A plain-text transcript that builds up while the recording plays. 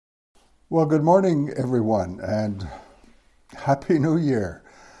Well, good morning, everyone, and Happy New Year.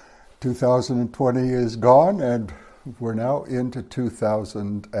 2020 is gone, and we're now into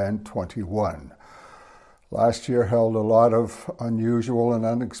 2021. Last year held a lot of unusual and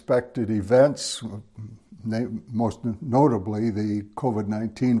unexpected events, most notably the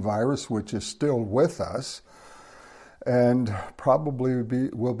COVID-19 virus, which is still with us, and probably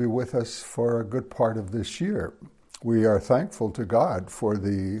will be with us for a good part of this year. We are thankful to God for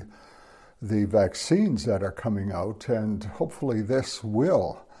the vaccines that are coming out, and hopefully this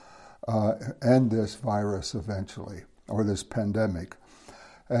will end this virus eventually, or this pandemic.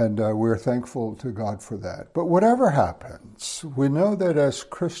 And we're thankful to God for that. But whatever happens, we know that as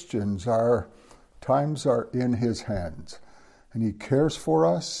Christians, our times are in His hands, and He cares for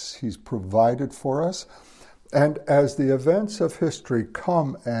us, He's provided for us. And as the events of history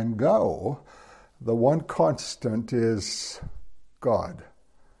come and go, the one constant is God,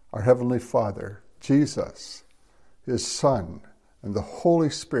 our Heavenly Father, Jesus, His Son, and the Holy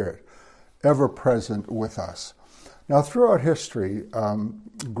Spirit, ever present with us. Now, throughout history,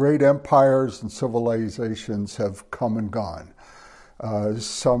 great empires and civilizations have come and gone.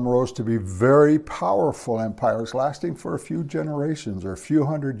 Some rose to be very powerful empires lasting for a few generations or a few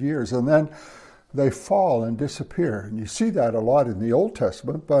hundred years, and then they fall and disappear. And you see that a lot in the Old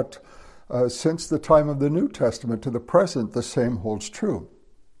Testament, but since the time of the New Testament to the present, the same holds true.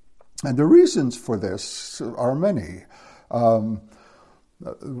 And the reasons for this are many, and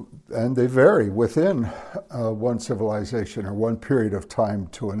they vary within one civilization or one period of time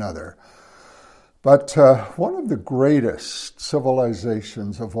to another. But one of the greatest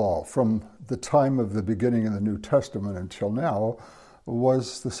civilizations of all, from the time of the beginning of the New Testament until now,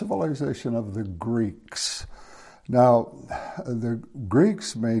 was the civilization of the Greeks. Now, the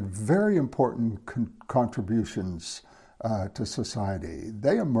Greeks made very important contributions to society.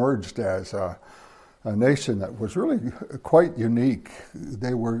 They emerged as a nation that was really quite unique.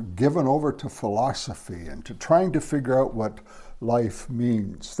 They were given over to philosophy and to trying to figure out what life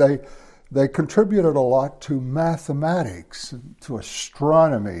means. They contributed a lot to mathematics, to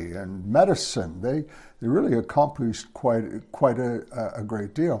astronomy and medicine. They really accomplished quite a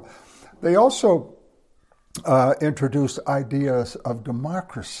great deal. They also introduced ideas of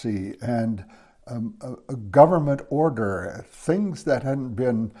democracy and a government order, things that hadn't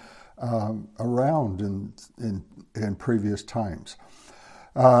been around in previous times.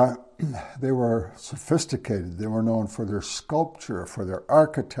 They were sophisticated. They were known for their sculpture, for their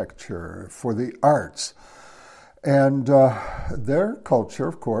architecture, for the arts. And their culture,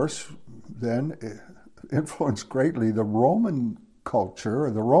 of course, then influenced greatly the Roman culture,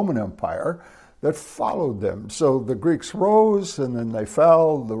 or the Roman Empire, that followed them. So the Greeks rose, and then they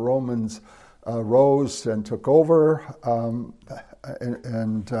fell. The Romans rose and took over,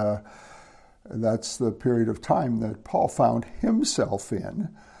 and that's the period of time that Paul found himself in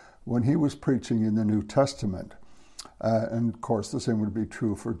when he was preaching in the New Testament. And of course, the same would be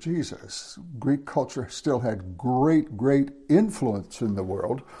true for Jesus. Greek culture still had great influence in the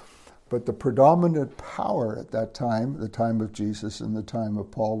world, but the predominant power at that time, the time of Jesus and the time of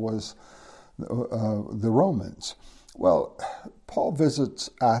Paul, was the Romans. Well, Paul visits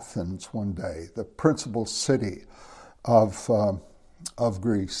Athens one day, the principal city of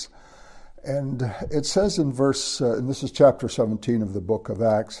Greece. And it says in and this is chapter 17 of the book of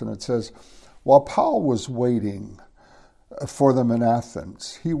Acts, and it says, while Paul was waiting for them in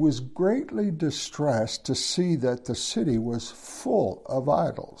Athens, he was greatly distressed to see that the city was full of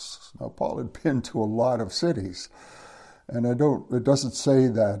idols. Now, Paul had been to a lot of cities, and it doesn't say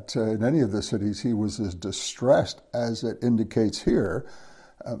that in any of the cities he was as distressed as it indicates here.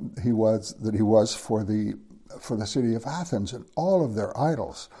 He was for the city of Athens and all of their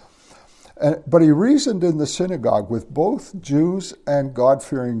idols. But he reasoned in the synagogue with both Jews and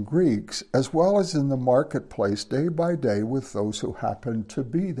God-fearing Greeks, as well as in the marketplace day by day with those who happened to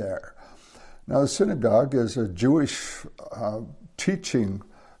be there. Now, the synagogue is a Jewish teaching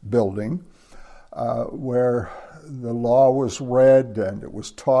building where the law was read and it was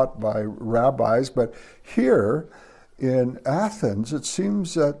taught by rabbis. But here in Athens, it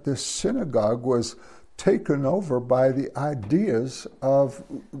seems that this synagogue was taken over by the ideas of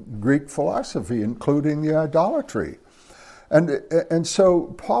Greek philosophy, including the idolatry. And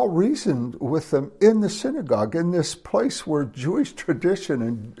so Paul reasoned with them in the synagogue, in this place where Jewish tradition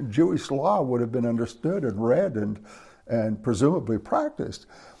and Jewish law would have been understood and read and presumably practiced.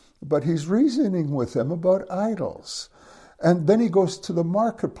 But he's reasoning with them about idols. And then he goes to the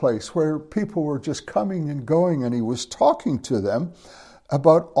marketplace where people were just coming and going, and he was talking to them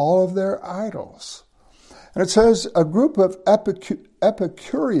about all of their idols. And it says, a group of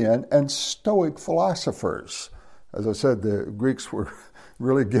Epicurean and Stoic philosophers. As I said, the Greeks were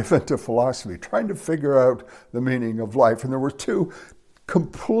really given to philosophy, trying to figure out the meaning of life. And there were two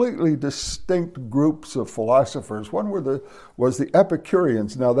completely distinct groups of philosophers. One was the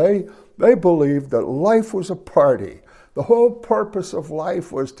Epicureans. Now, they believed that life was a party. The whole purpose of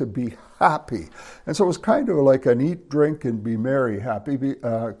life was to be happy. And so it was kind of like an eat, drink, and be merry happy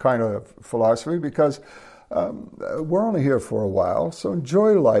kind of philosophy, because we're only here for a while, so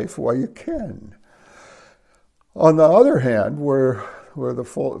enjoy life while you can. On the other hand, were the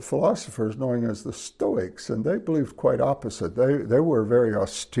philosophers known as the Stoics, and they believed quite opposite. They were very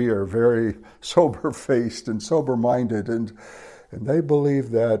austere, very sober-faced and sober-minded, and they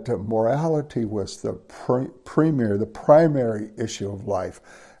believed that morality was the primary issue of life.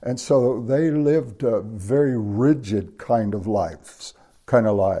 And so they lived very rigid kind of lives.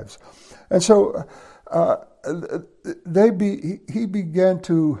 And so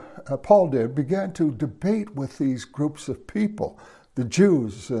Paul began to debate with these groups of people, the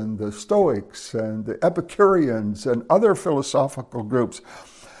Jews and the Stoics and the Epicureans and other philosophical groups.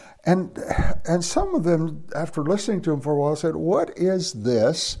 And some of them, after listening to him for a while, said, "What is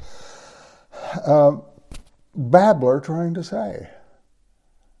this babbler trying to say?"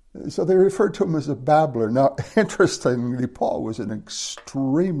 So they referred to him as a babbler. Now, interestingly, Paul was an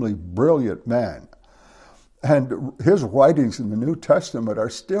extremely brilliant man. And his writings in the New Testament are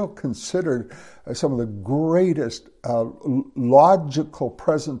still considered some of the greatest logical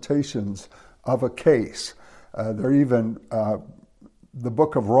presentations of a case. The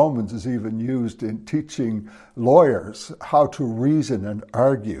book of Romans is even used in teaching lawyers how to reason and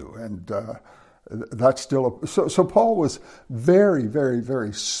argue, and that's still so Paul was very, very,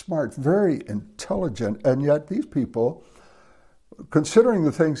 very smart, very intelligent, and yet these people, considering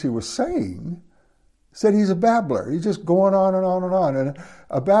the things he was saying, said he's a babbler. He's just going on and on and on. And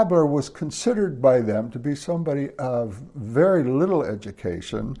a babbler was considered by them to be somebody of very little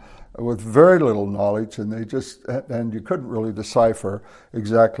education, with very little knowledge, and you couldn't really decipher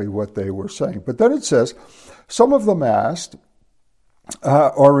exactly what they were saying. But then it says, some of them asked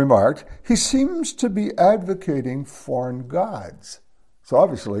or remarked, he seems to be advocating foreign gods. So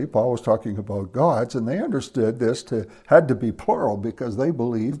obviously, Paul was talking about gods, and they understood this had to be plural because they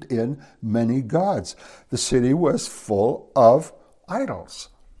believed in many gods. The city was full of idols,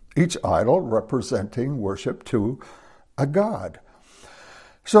 each idol representing worship to a god.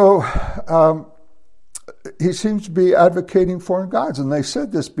 So he seems to be advocating foreign gods, and they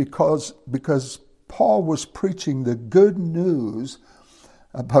said this because Paul was preaching the good news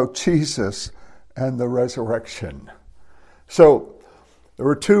about Jesus and the resurrection. So there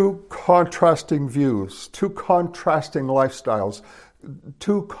were two contrasting views, two contrasting lifestyles,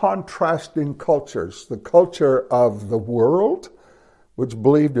 two contrasting cultures. The culture of the world, which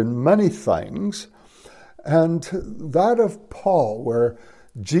believed in many things, and that of Paul, where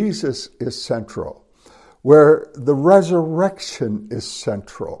Jesus is central, where the resurrection is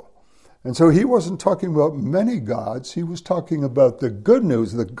central. And so he wasn't talking about many gods, he was talking about the good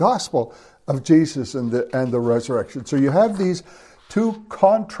news, the gospel of Jesus and the resurrection. So you have these two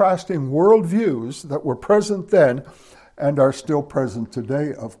contrasting worldviews that were present then and are still present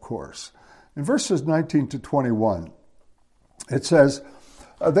today, of course. In verses 19 to 21, it says,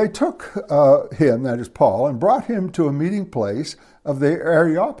 they took him, that is Paul, and brought him to a meeting place of the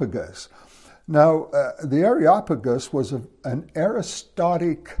Areopagus. Now, the Areopagus was an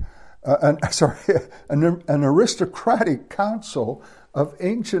aristocratic council of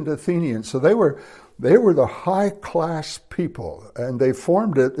ancient Athenians. So they were the high-class people, and they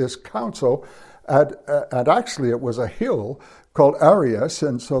formed this council at actually it was a hill called Areus,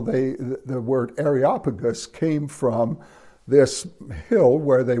 and so the word Areopagus came from this hill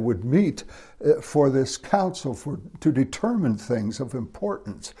where they would meet for this council to determine things of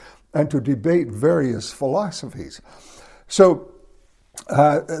importance and to debate various philosophies. So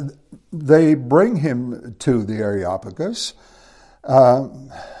they bring him to the Areopagus,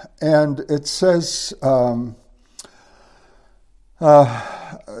 and it says,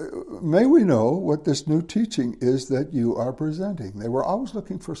 may we know what this new teaching is that you are presenting? They were always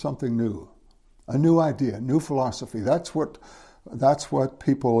looking for something new, a new idea, new philosophy. That's what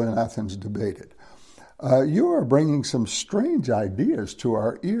people in Athens debated. You are bringing some strange ideas to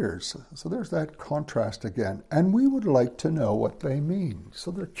our ears. So there's that contrast again. And we would like to know what they mean.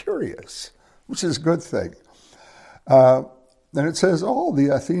 So they're curious, which is a good thing. Then it says, all the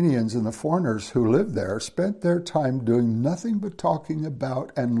Athenians and the foreigners who lived there spent their time doing nothing but talking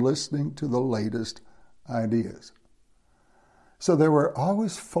about and listening to the latest ideas. So they were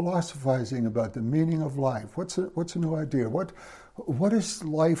always philosophizing about the meaning of life. What's a new idea? What What is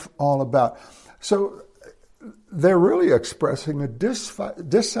life all about? So they're really expressing a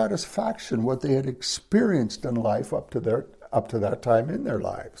dissatisfaction, what they had experienced in life up to that time in their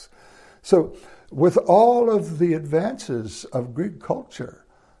lives. So with all of the advances of Greek culture,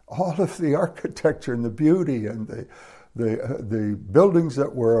 all of the architecture and the beauty and the buildings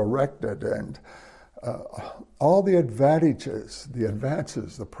that were erected and all the advantages, the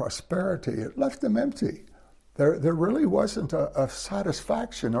advances, the prosperity, it left them empty. There really wasn't a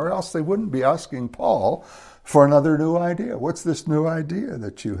satisfaction, or else they wouldn't be asking Paul for another new idea. What's this new idea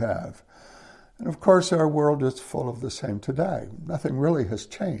that you have? And of course, our world is full of the same today. Nothing really has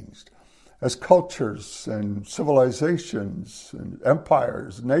changed. As cultures and civilizations and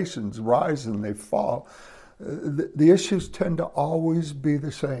empires, nations rise and they fall, the issues tend to always be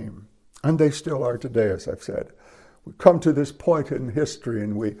the same. And they still are today, as I've said. We come to this point in history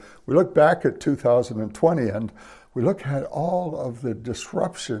and we look back at 2020 and we look at all of the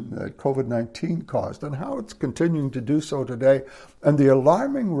disruption that COVID-19 caused and how it's continuing to do so today, and the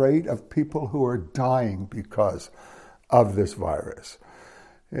alarming rate of people who are dying because of this virus.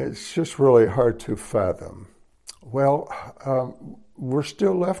 It's just really hard to fathom. Well, we're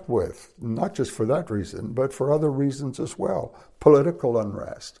still left with, not just for that reason, but for other reasons as well, political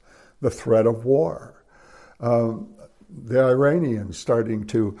unrest, the threat of war, the Iranians starting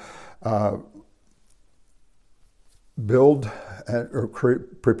to build or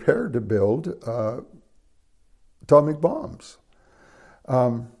prepare to build atomic bombs.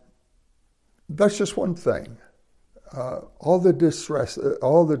 That's just one thing. All the distress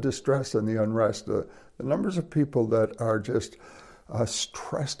and the unrest, the numbers of people that are just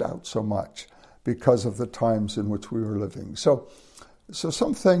stressed out so much because of the times in which we were living. So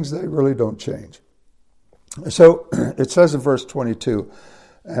some things, they really don't change. So it says in verse 22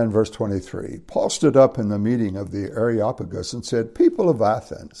 and verse 23, Paul stood up in the meeting of the Areopagus and said, "People of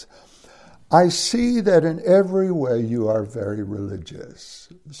Athens, I see that in every way you are very religious."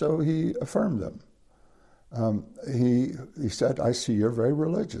 So he affirmed them. He said, "I see you're very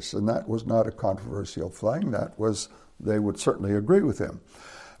religious," and that was not a controversial thing. They would certainly agree with him.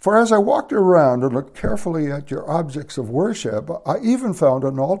 "For as I walked around and looked carefully at your objects of worship, I even found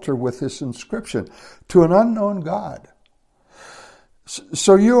an altar with this inscription, 'To an unknown God.'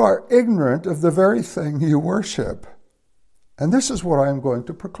 So you are ignorant of the very thing you worship. And this is what I am going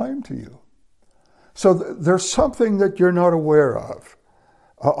to proclaim to you." So there's something that you're not aware of.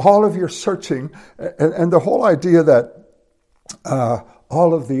 All of your searching, and the whole idea that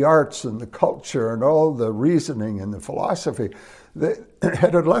all of the arts and the culture and all the reasoning and the philosophy, they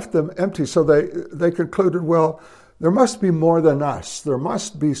had left them empty. So they concluded, well, there must be more than us. There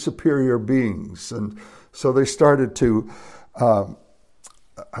must be superior beings. And so they started to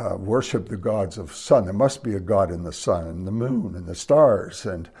worship the gods of sun. There must be a god in the sun and the moon and the stars.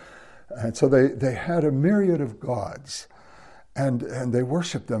 And so they had a myriad of gods. And they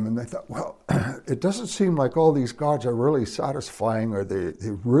worshiped them, and they thought, well, it doesn't seem like all these gods are really satisfying, or they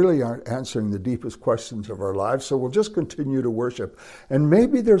really aren't answering the deepest questions of our lives, so we'll just continue to worship. And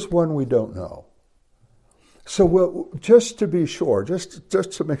maybe there's one we don't know. So we'll, just to be sure, just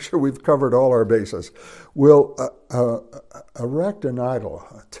to make sure we've covered all our bases, we'll erect an idol,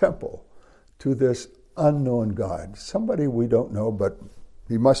 a temple, to this unknown God, somebody we don't know, but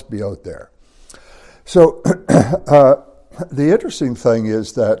he must be out there. So the interesting thing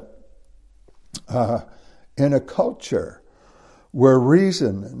is that in a culture where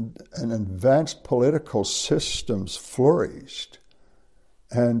reason and advanced political systems flourished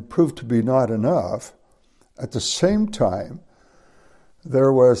and proved to be not enough, at the same time,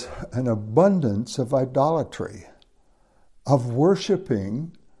 there was an abundance of idolatry, of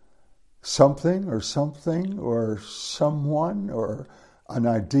worshiping something or someone or an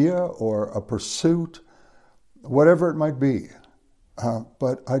idea or a pursuit, whatever it might be.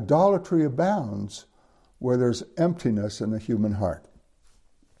 But idolatry abounds where there's emptiness in the human heart.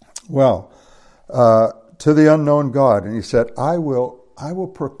 Well, to the unknown God, and he said, I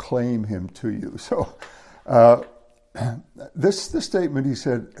will proclaim him to you. So this statement, he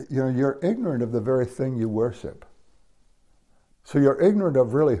said, you're ignorant of the very thing you worship. So you're ignorant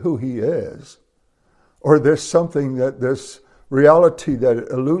of really who he is, or there's something this reality that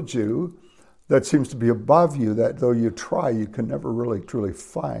eludes you, that seems to be above you, that though you try, you can never really truly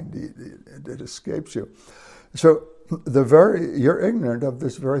find. It escapes you. So you're ignorant of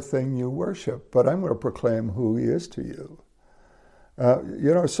this very thing you worship, but I'm going to proclaim who he is to you.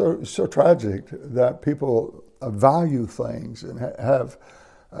 So tragic that people value things and have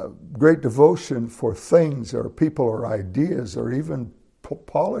great devotion for things or people or ideas or even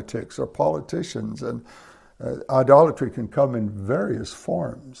politics or politicians, and Idolatry can come in various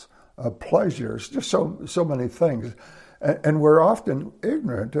forms, pleasures, just so many things. And we're often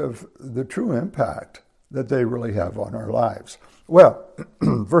ignorant of the true impact that they really have on our lives. Well,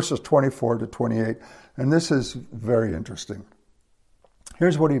 verses 24 to 28, and this is very interesting.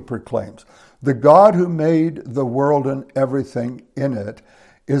 Here's what he proclaims. The God who made the world and everything in it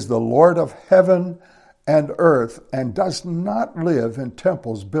is the Lord of heaven and earth and does not live in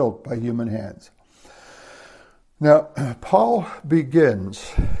temples built by human hands. Now, Paul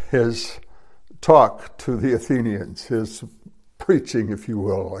begins his talk to the Athenians, his preaching, if you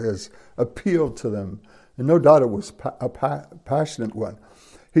will, his appeal to them. And no doubt it was a passionate one.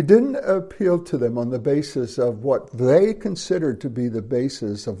 He didn't appeal to them on the basis of what they considered to be the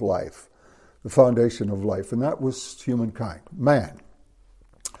basis of life, the foundation of life, and that was humankind, man.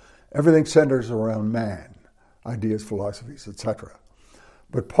 Everything centers around man, ideas, philosophies, etc.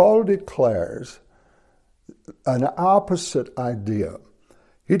 But Paul declares an opposite idea.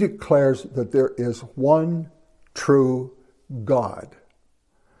 He declares that there is one true God,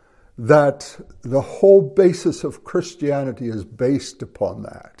 that the whole basis of Christianity is based upon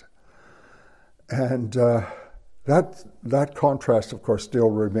that. And that contrast, of course, still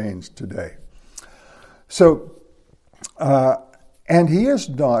remains today. So, and he is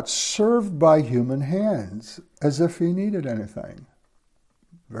not served by human hands as if he needed anything.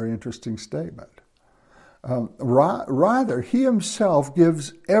 Very interesting statement. Rather, he himself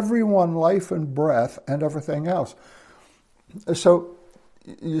gives everyone life and breath and everything else. So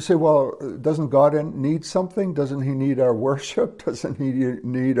you say, well, doesn't God need something? Doesn't he need our worship? Doesn't he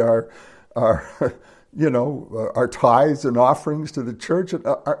need our tithes and offerings to the church?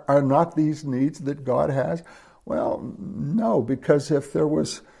 Are not these needs that God has? Well, no, because if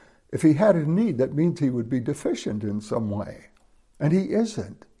he had a need, that means he would be deficient in some way. And he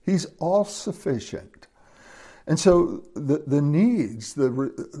isn't. He's all-sufficient. And so the needs,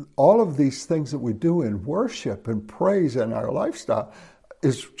 all of these things that we do in worship and praise and our lifestyle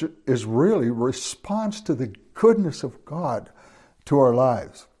is really response to the goodness of God to our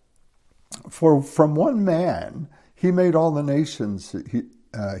lives. For from one man, he made all the nations,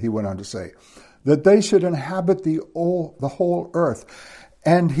 he went on to say, that they should inhabit the whole earth.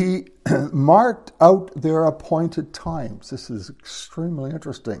 And he marked out their appointed times. This is extremely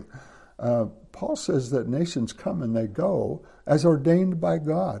interesting. Paul says that nations come and they go as ordained by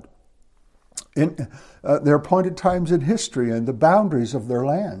God. In their appointed times in history and the boundaries of their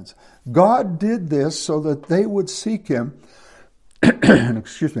lands. God did this so that they would seek him,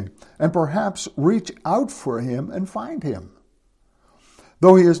 excuse me, and perhaps reach out for him and find him,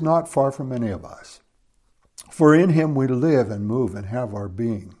 though he is not far from any of us. For in him we live and move and have our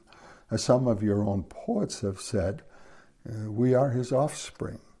being. As some of your own poets have said, we are his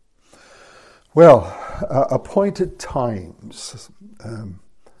offspring. Well, appointed times,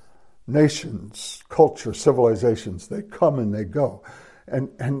 nations, culture, civilizations, they come and they go.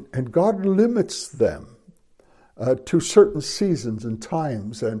 And God limits them to certain seasons and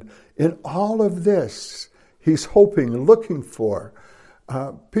times. And in all of this, he's hoping, looking for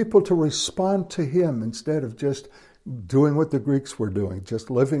people to respond to him instead of just doing what the Greeks were doing, just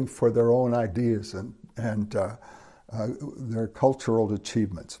living for their own ideas and their cultural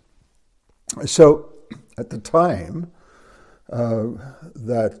achievements. So at the time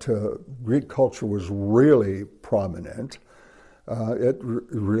that Greek culture was really prominent, it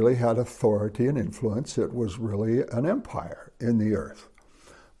really had authority and influence. It was really an empire in the earth.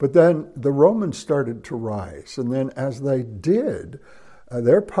 But then the Romans started to rise, and then as they did,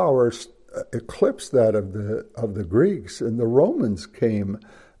 their power eclipsed that of the Greeks, and the Romans came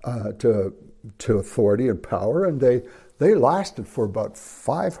to authority and power, and they lasted for about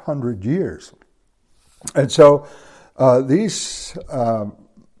 500 years. And so these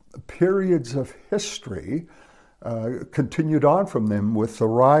periods of history continued on from them with the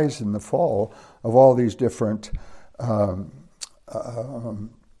rise and the fall of all these different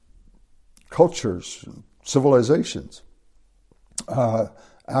cultures, civilizations.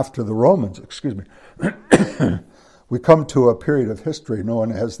 After the Romans, we come to a period of history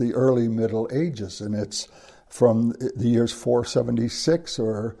known as the early Middle Ages, and it's from the years 476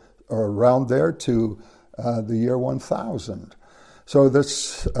 or around there to the year 1000. So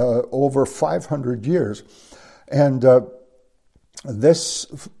that's over 500 years. And this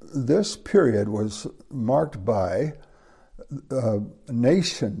period was marked by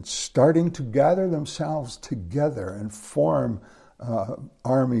nations starting to gather themselves together and form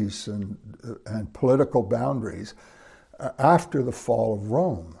armies and political boundaries after the fall of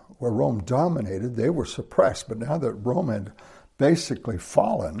Rome. Where Rome dominated, they were suppressed. But now that Rome had basically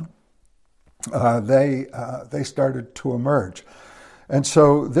fallen, they started to emerge. And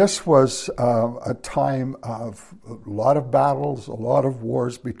so this was a time of a lot of battles, a lot of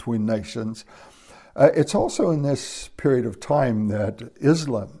wars between nations. It's also in this period of time that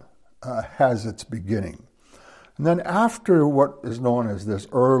Islam has its beginning. And then after what is known as this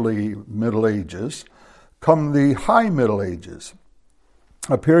early Middle Ages, come the High Middle Ages,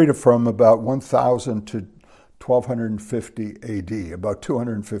 a period of from about 1000 to 1250 AD, about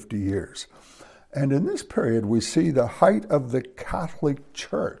 250 years. And in this period, we see the height of the Catholic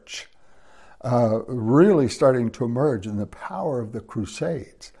Church really starting to emerge in the power of the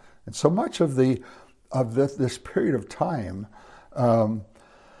Crusades. And so much of this period of time,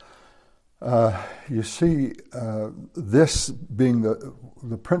 you see this being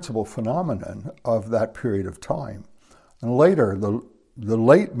the principal phenomenon of that period of time. And later, the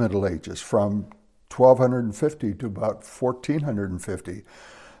late Middle Ages, from 1250 to about 1450,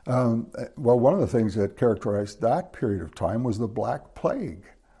 well, one of the things that characterized that period of time was the Black Plague.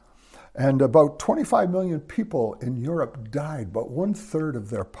 And about 25 million people in Europe died, about 1/3 of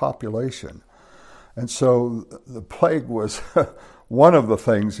their population. And so the plague was one of the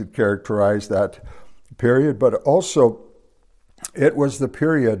things that characterized that period, but also it was the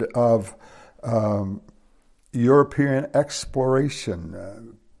period of European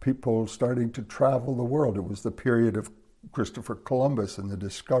exploration, people starting to travel the world. It was the period of Christopher Columbus and the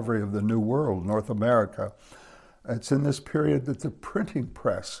discovery of the New World, North America. It's in this period that the printing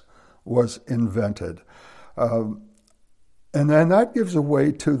press was invented. And then that gives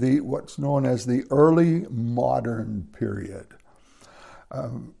way to what's known as the early modern period.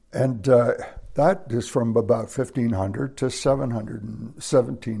 That is from about 1500 to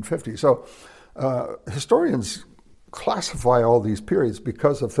 1750. So historians classify all these periods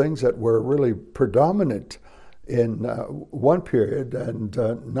because of things that were really predominant in one period and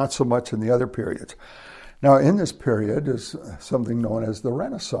not so much in the other periods. Now, in this period is something known as the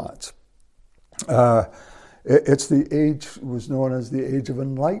Renaissance. It's the age, was known as the age of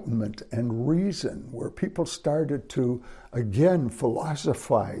enlightenment and reason, where people started to, again,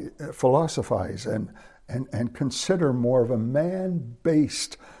 philosophize and consider more of a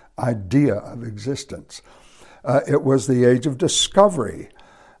man-based idea of existence. It was the age of discovery,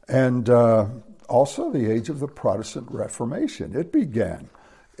 and also the age of the Protestant Reformation. It began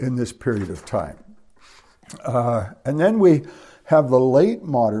in this period of time. And then we have the late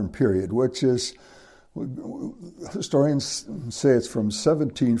modern period, which is, historians say it's from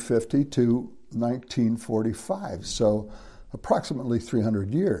 1750 to 1945, so approximately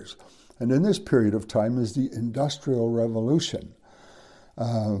 300 years. And in this period of time is the Industrial Revolution.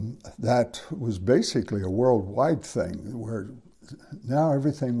 That was basically a worldwide thing, where now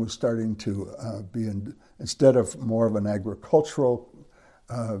everything was starting to be, instead of more of an agricultural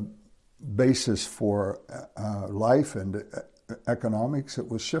basis for life and economics, it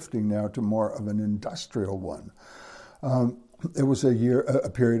was shifting now to more of an industrial one. It was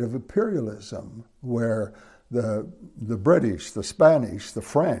a period of imperialism where the British, the Spanish, the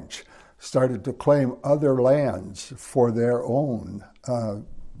French started to claim other lands for their own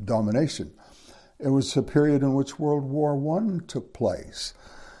domination. It was a period in which World War I took place,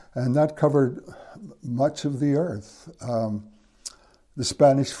 and that covered much of the earth. The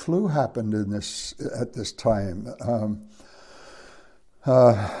Spanish flu happened at this time.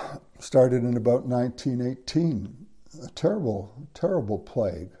 Started in about 1918, a terrible, terrible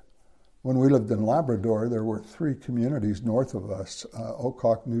plague. When we lived in Labrador, there were 3 communities north of us,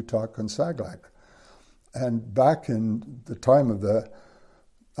 Ocock, Newtok, and Saglack. And back in the time of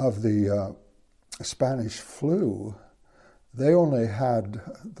the Spanish flu,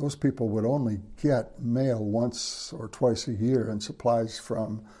 those people would only get mail once or twice a year and supplies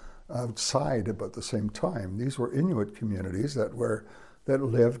from outside about the same time. These were Inuit communities that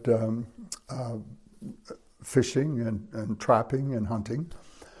lived fishing and trapping and hunting.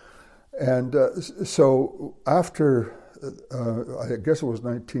 And so after, I guess it was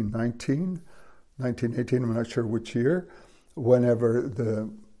 1919, 1918, I'm not sure which year, whenever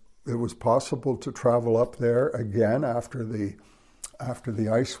it was possible to travel up there again after the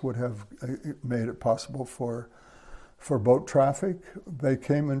ice would have made it possible for boat traffic, they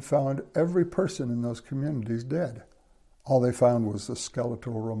came and found every person in those communities dead. All they found was the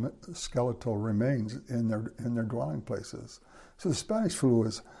skeletal remains in their dwelling places. So the Spanish flu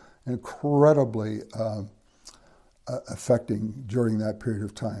was incredibly affecting during that period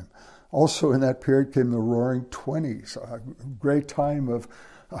of time. Also in that period came the Roaring Twenties, a great time of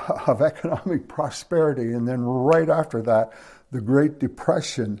economic prosperity, and then right after that, the Great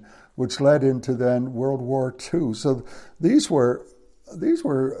Depression, which led into then World War II. So these were these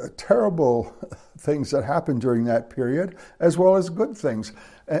were terrible things that happened during that period, as well as good things.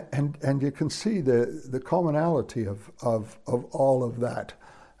 And you can see the commonality of all of that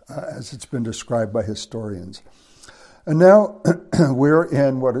as it's been described by historians. And now we're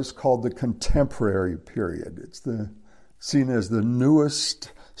in what is called the contemporary period. It's seen as the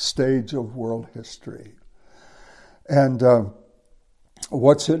newest stage of world history. And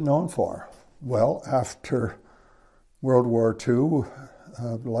what's it known for? Well, after World War II,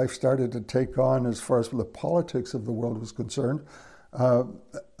 life started to take on, as far as the politics of the world was concerned,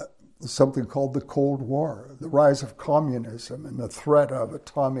 something called the Cold War, the rise of communism and the threat of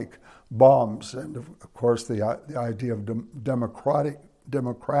atomic bombs, and of course the idea of democratic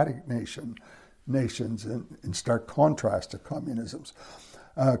nations in stark contrast to communism.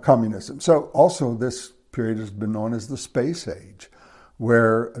 So also this period has been known as the space age,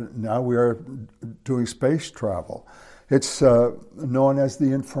 where now we are doing space travel. It's known as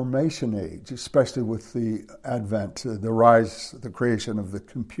the information age, especially with the advent, the rise, the creation of the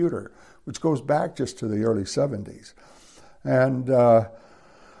computer, which goes back just to the early 70s. And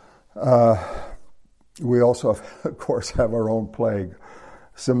we also, of course, have our own plague,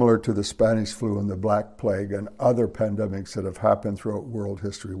 similar to the Spanish flu and the Black Plague and other pandemics that have happened throughout world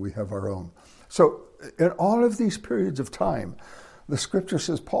history. We have our own. So in all of these periods of time, the scripture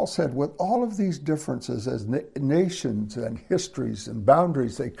says, Paul said, with all of these differences as nations and histories and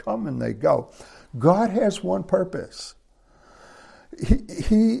boundaries, they come and they go. God has one purpose.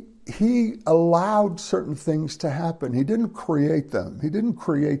 He allowed certain things to happen. He didn't create them. He didn't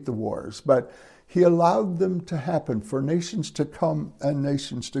create the wars, but he allowed them to happen for nations to come and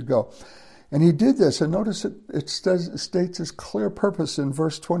nations to go. And he did this, and notice it states his clear purpose in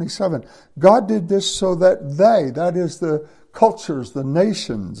verse 27. God did this so that they, that is the cultures, the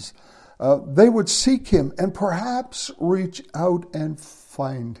nations, they would seek him and perhaps reach out and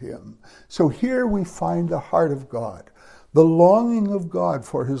find him. So here we find the heart of God, the longing of God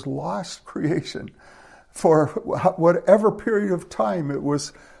for his lost creation, for whatever period of time it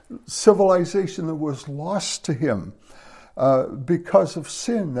was civilization that was lost to him because of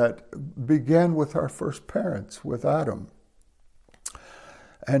sin that began with our first parents, with Adam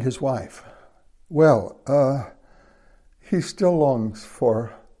and his wife. Well, he still longs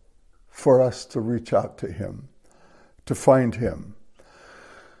for us to reach out to him, to find him,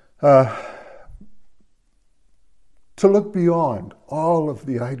 to look beyond all of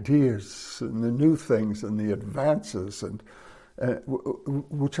the ideas and the new things and the advances and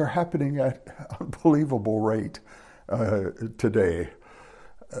which are happening at unbelievable rate today.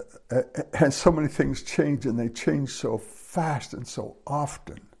 And so many things change, and they change so fast and so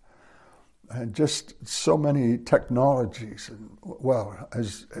often. And just so many technologies. And, well,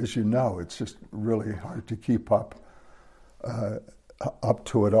 as you know, it's just really hard to keep up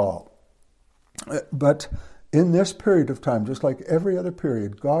to it all. But in this period of time, just like every other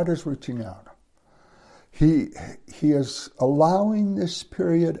period, God is reaching out. He is allowing this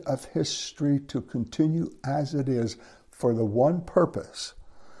period of history to continue as it is for the one purpose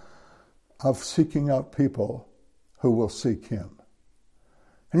of seeking out people who will seek him.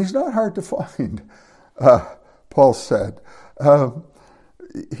 And he's not hard to find, Paul said.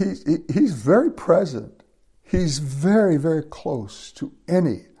 He's very present. He's very, very close to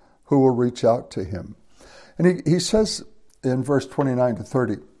any who will reach out to him. And he says in verse 29 to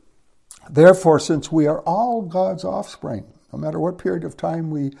 30, therefore, since we are all God's offspring, no matter what period of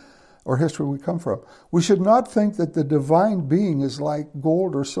time or history we come from, we should not think that the divine being is like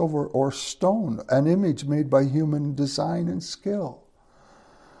gold or silver or stone, an image made by human design and skill.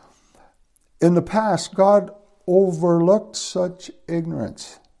 In the past, God overlooked such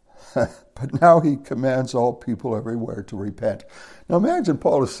ignorance, but now he commands all people everywhere to repent. Now imagine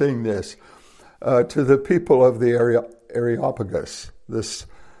Paul is saying this to the people of the Areopagus, this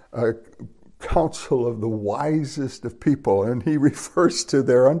council of the wisest of people, and he refers to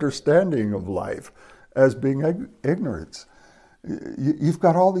their understanding of life as being ignorance. You've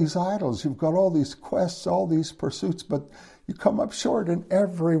got all these idols, you've got all these quests, all these pursuits, but you come up short in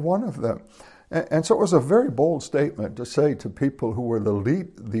every one of them. And so it was a very bold statement to say to people who were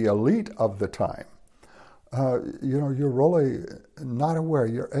the elite of the time, you're really not aware,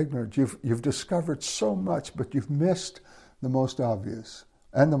 you're ignorant, you've discovered so much, but you've missed the most obvious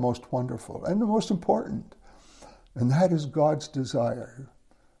and the most wonderful and the most important. And that is God's desire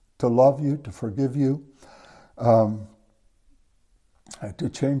to love you, to forgive you, to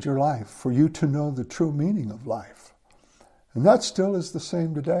change your life, for you to know the true meaning of life. And that still is the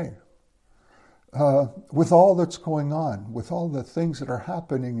same today. With all that's going on, with all the things that are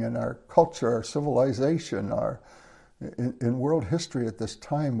happening in our culture, our civilization, in world history at this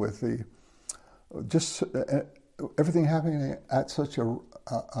time, with the just everything happening at such a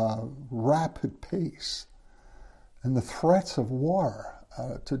rapid pace, and the threats of war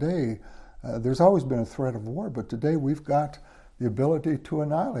today. There's always been a threat of war, but today we've got the ability to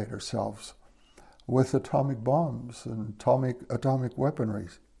annihilate ourselves with atomic bombs and atomic weaponry.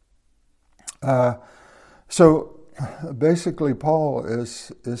 So basically, Paul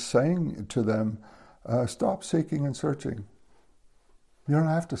is saying to them, stop seeking and searching. You don't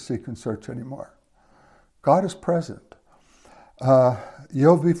have to seek and search anymore. God is present.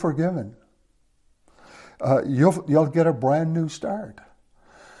 You'll be forgiven. You'll get a brand new start.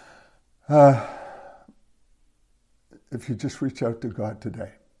 If you just reach out to God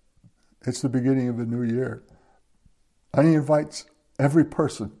today. It's the beginning of a new year. And he invites every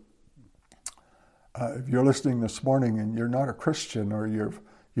person. If you're listening this morning and you're not a Christian, or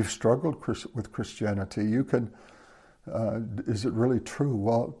you've struggled with Christianity, you can, is it really true?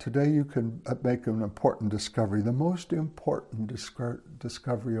 Well, today you can make an important discovery, the most important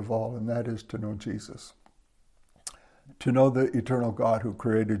discovery of all, and that is to know Jesus. To know the eternal God who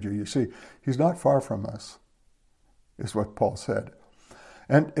created you. You see, he's not far from us, is what Paul said.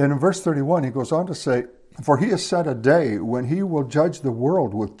 And in verse 31, he goes on to say, for he has set a day when he will judge the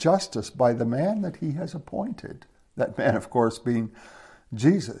world with justice by the man that he has appointed. That man, of course, being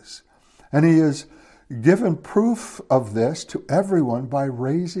Jesus. And he has given proof of this to everyone by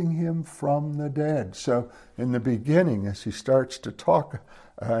raising him from the dead. So in the beginning, as he starts to talk,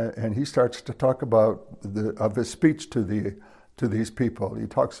 and he starts to talk about of his speech to these people, he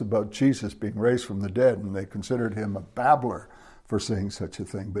talks about Jesus being raised from the dead, and they considered him a babbler for saying such a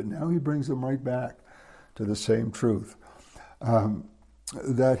thing. But now he brings them right back to the same truth,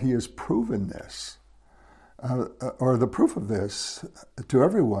 that he has proven this, or the proof of this to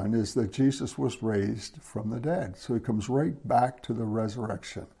everyone is that Jesus was raised from the dead. So he comes right back to the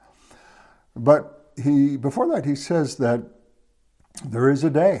resurrection. But before that, he says that there is a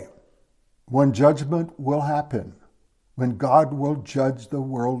day when judgment will happen, when God will judge the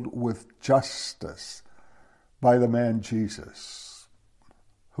world with justice by the man Jesus,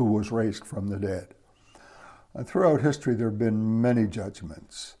 who was raised from the dead. Throughout history, there have been many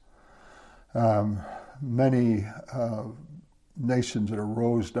judgments, many nations that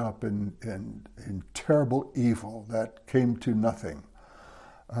arose up in terrible evil that came to nothing,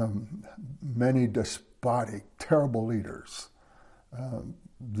 many despotic, terrible leaders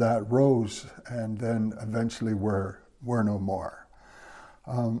that rose and then eventually were no more.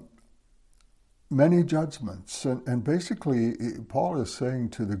 Many judgments. And basically, Paul is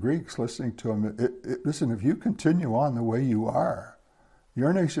saying to the Greeks listening to him, listen, if you continue on the way you are,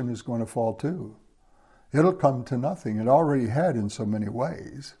 your nation is going to fall too. It'll come to nothing. It already had in so many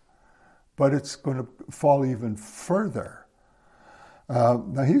ways, but it's going to fall even further.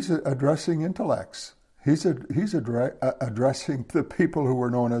 Now he's addressing intellects. He's addressing the people who were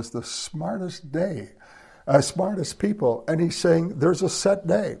known as the smartest people, and he's saying there's a set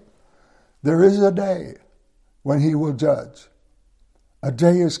day. There is a day when he will judge. A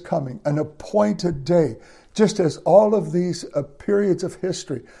day is coming, an appointed day. Just as all of these periods of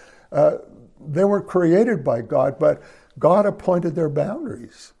history, they were created by God, but God appointed their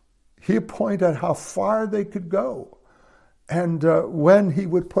boundaries. He appointed how far they could go, and when he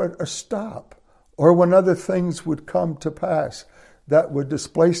would put a stop, or when other things would come to pass that would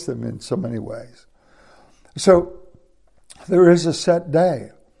displace them in so many ways. So there is a set day.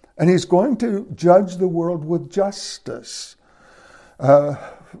 And he's going to judge the world with justice,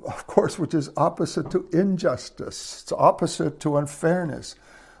 of course, which is opposite to injustice. It's opposite to unfairness,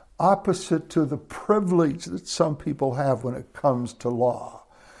 opposite to the privilege that some people have when it comes to law,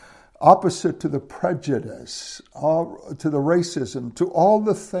 opposite to the prejudice, to the racism, to all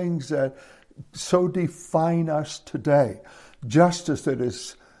the things that so define us today. Justice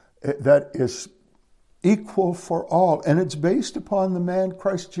that is equal for all, and it's based upon the man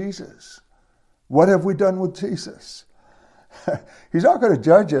Christ Jesus. What have we done with Jesus? He's not going to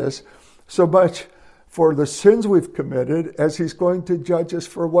judge us so much for the sins we've committed as he's going to judge us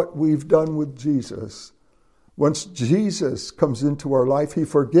for what we've done with Jesus. Once Jesus comes into our life, he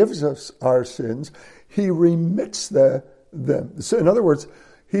forgives us our sins. He remits them. So in other words,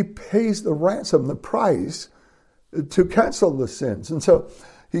 he pays the ransom, the price, to cancel the sins. And so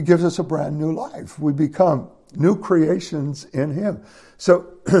he gives us a brand new life. We become new creations in him. So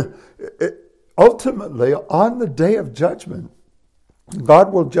ultimately, on the day of judgment,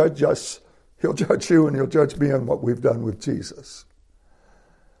 God will judge us. He'll judge you and he'll judge me on what we've done with Jesus.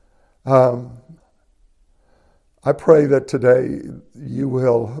 I pray that today you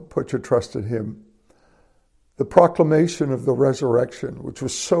will put your trust in him, the proclamation of the resurrection, which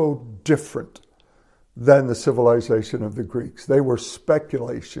was so different than the civilization of the Greeks. They were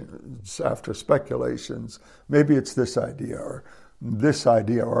speculations after speculations. Maybe it's this idea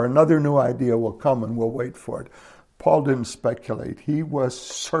or another new idea will come and we'll wait for it. Paul didn't speculate. He was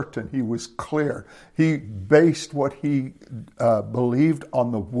certain. He was clear. He based what he believed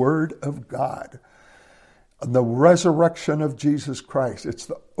on the Word of God. The resurrection of Jesus Christ. It's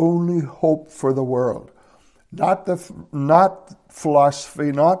the only hope for the world. Not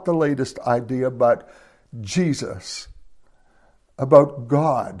philosophy, not the latest idea, but Jesus, about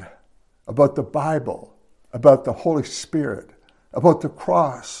God, about the Bible, about the Holy Spirit, about the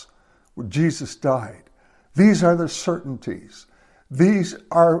cross where Jesus died. These are the certainties. These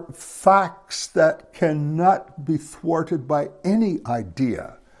are facts that cannot be thwarted by any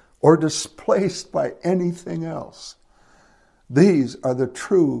idea or displaced by anything else. These are the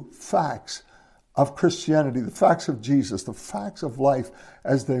true facts of Christianity, the facts of Jesus, the facts of life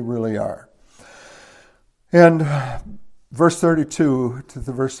as they really are. And verse 32 to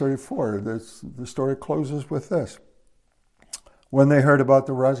the verse 34, the story closes with this. When they heard about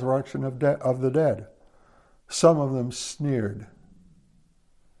the resurrection of the dead, some of them sneered.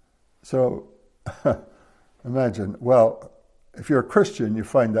 So imagine, well, if you're a Christian, you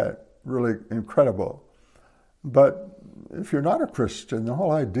find that really incredible. But if you're not a Christian, the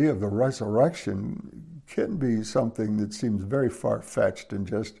whole idea of the resurrection can be something that seems very far-fetched and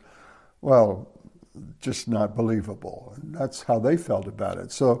just not believable. And that's how they felt about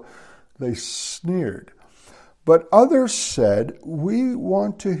it. So they sneered. But others said, we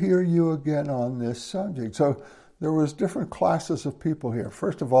want to hear you again on this subject. So there was different classes of people here.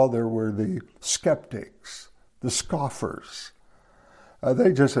 First of all, there were the skeptics, the scoffers.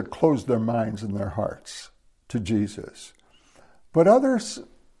 They just had closed their minds and their hearts to Jesus. But others,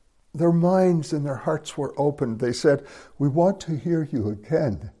 their minds and their hearts were opened. They said, we want to hear you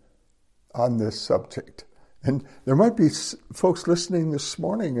again on this subject. And there might be folks listening this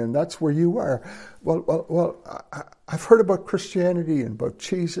morning, and that's where you are. Well, I've heard about Christianity and about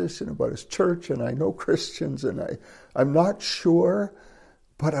Jesus and about his church, and I know Christians, and I'm not sure,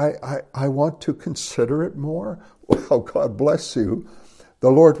 but I want to consider it more. Well, God bless you. The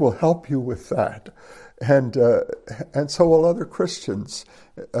Lord will help you with that. And so will other Christians.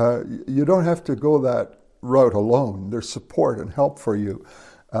 You don't have to go that route alone. There's support and help for you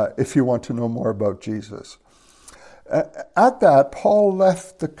if you want to know more about Jesus. At that, Paul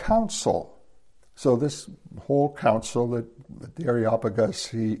left the council. So this whole council at the Areopagus,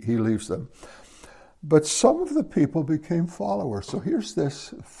 he leaves them. But some of the people became followers. So here's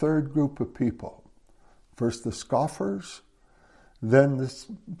this third group of people. First the scoffers, then the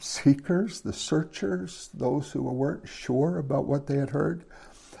seekers, the searchers, those who weren't sure about what they had heard.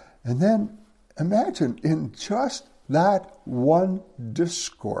 And then imagine, in just that one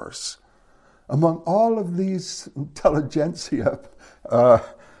discourse, among all of these intelligentsia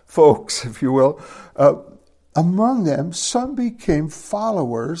folks, if you will, among them, some became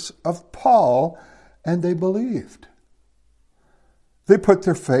followers of Paul, and they believed. They put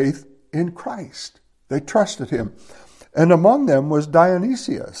their faith in Christ. They trusted him. And among them was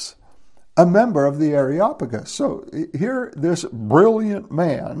Dionysius, a member of the Areopagus. So here, this brilliant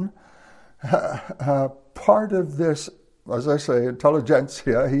man, part of this, as I say,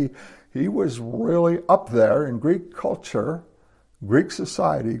 intelligentsia, he was really up there in Greek culture, Greek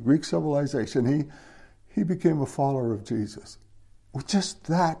society, Greek civilization. He became a follower of Jesus with just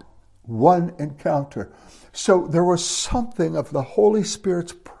that one encounter. So there was something of the Holy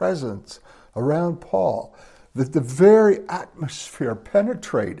Spirit's presence around Paul, that the very atmosphere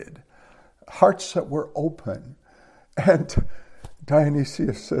penetrated, hearts that were open. And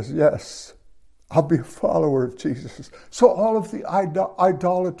Dionysius says, yes, I'll be a follower of Jesus. So all of the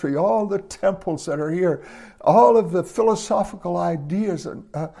idolatry, all the temples that are here, all of the philosophical ideas, and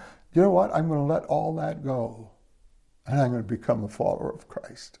you know what? I'm going to let all that go, and I'm going to become a follower of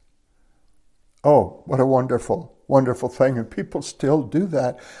Christ. Oh, what a wonderful, wonderful thing. And people still do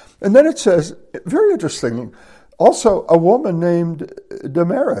that. And then it says, very interesting, also a woman named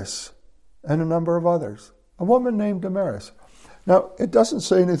Damaris and a number of others. A woman named Damaris. Now, it doesn't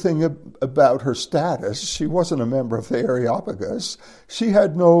say anything about her status. She wasn't a member of the Areopagus. She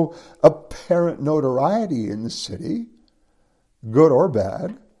had no apparent notoriety in the city, good or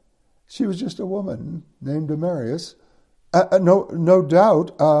bad. She was just a woman named Damaris. No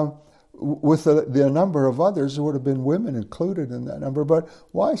doubt, with the number of others, there would have been women included in that number. But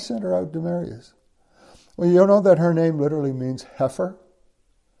why send her out Damaris? Well, you know that her name literally means heifer,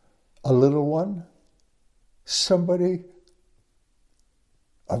 a little one, somebody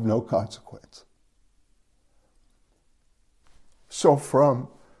of no consequence. So from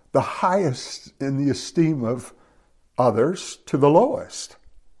the highest in the esteem of others to the lowest.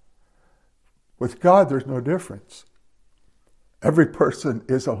 With God, there's no difference. Every person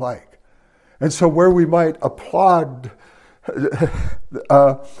is alike. And so where we might applaud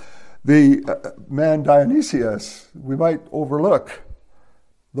the man Dionysius, we might overlook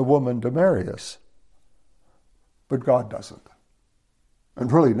the woman Damaris. But God doesn't. And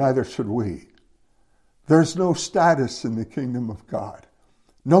really, neither should we. There's no status in the kingdom of God.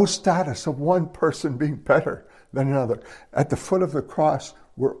 No status of one person being better than another. At the foot of the cross,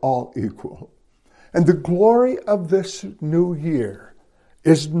 we're all equal. And the glory of this new year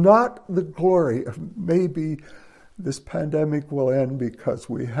is not the glory of maybe this pandemic will end because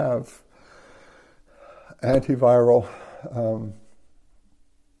we have antiviral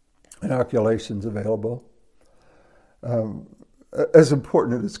inoculations available. As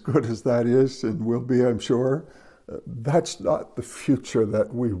important and as good as that is, and will be, I'm sure, that's not the future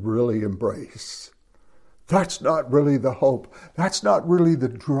that we really embrace. That's not really the hope. That's not really the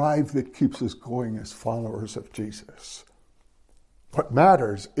drive that keeps us going as followers of Jesus. What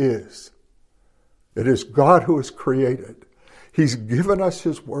matters is, it is God who has created. He's given us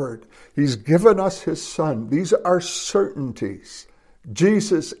His Word. He's given us His Son. These are certainties.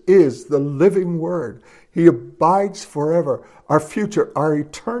 Jesus is the living Word. He abides forever. Our future, our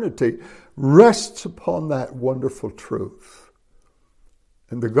eternity, rests upon that wonderful truth.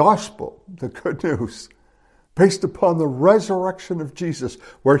 And the gospel, the good news, based upon the resurrection of Jesus,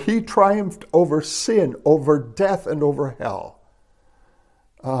 where He triumphed over sin, over death, and over hell,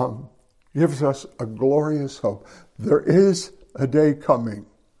 gives us a glorious hope. There is a day coming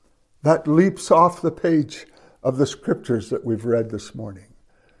that leaps off the page of the scriptures that we've read this morning.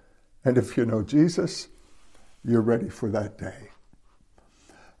 And if you know Jesus, you're ready for that day.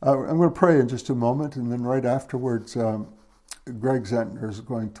 I'm going to pray in just a moment, and then right afterwards, Greg Zentner is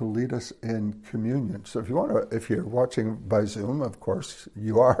going to lead us in communion. So if you're watching by Zoom, of course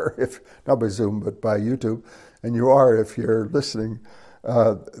you are, if not by Zoom, but by YouTube, and you are if you're listening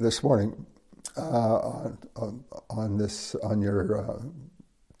this morning on your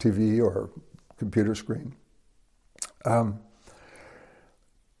TV or computer screen.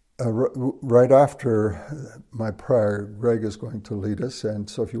 Right after my prayer, Greg is going to lead us, and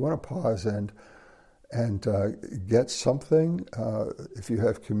so if you want to pause and get something, if you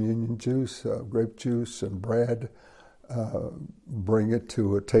have communion juice, grape juice and bread, bring it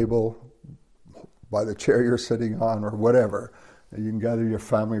to a table by the chair you're sitting on or whatever. You can gather your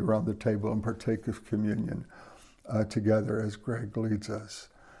family around the table and partake of communion together as Greg leads us.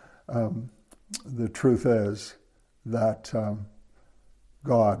 The truth is that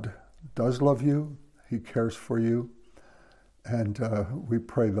God does love you. He cares for you. And we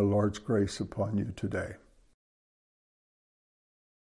pray the Lord's grace upon you today.